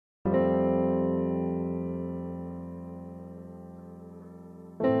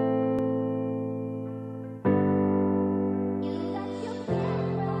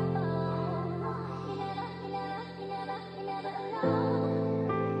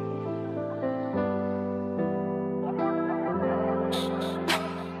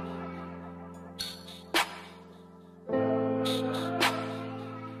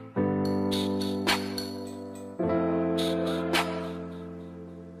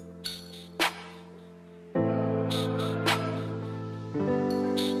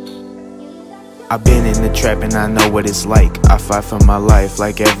I've been in the trap and I know what it's like. I fight for my life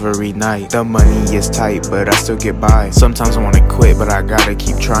like every night. The money is tight, but I still get by. Sometimes I wanna quit, but I gotta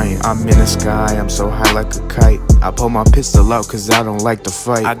keep trying. I'm in the sky, I'm so high like a kite. I pull my pistol out cause I don't like to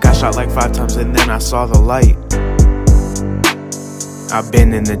fight. I got shot like 5 times and then I saw the light. I've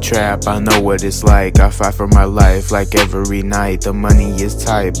been in the trap, I know what it's like. I fight for my life like every night. The money is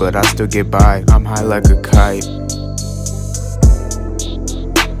tight, but I still get by. I'm high like a kite.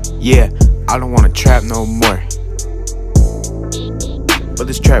 Yeah, I don't wanna trap no more, but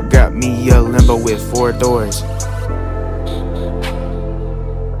this trap got me a limbo with 4 doors.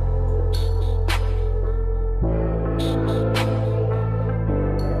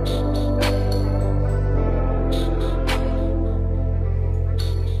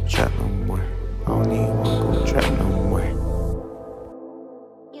 Trap no more, I don't even wanna go trap no more.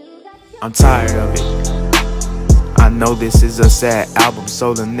 I'm tired of it. I know this is a sad album,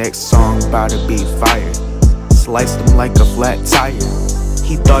 so the next song bout to be fire. Sliced him like a flat tire.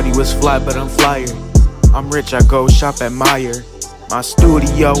 He thought he was fly, but I'm flyer. I'm rich, I go shop at Meyer. My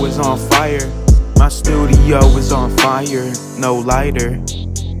studio is on fire. My studio is on fire, no lighter.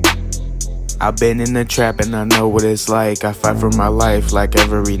 I've been in the trap and I know what it's like. I fight for my life like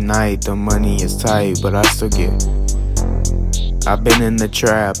every night. The money is tight, but I still get. I've been in the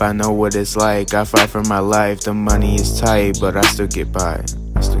trap, I know what it's like. I fight for my life, the money is tight, but I still get by.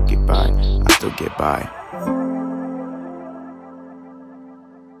 I still get by, I still get by.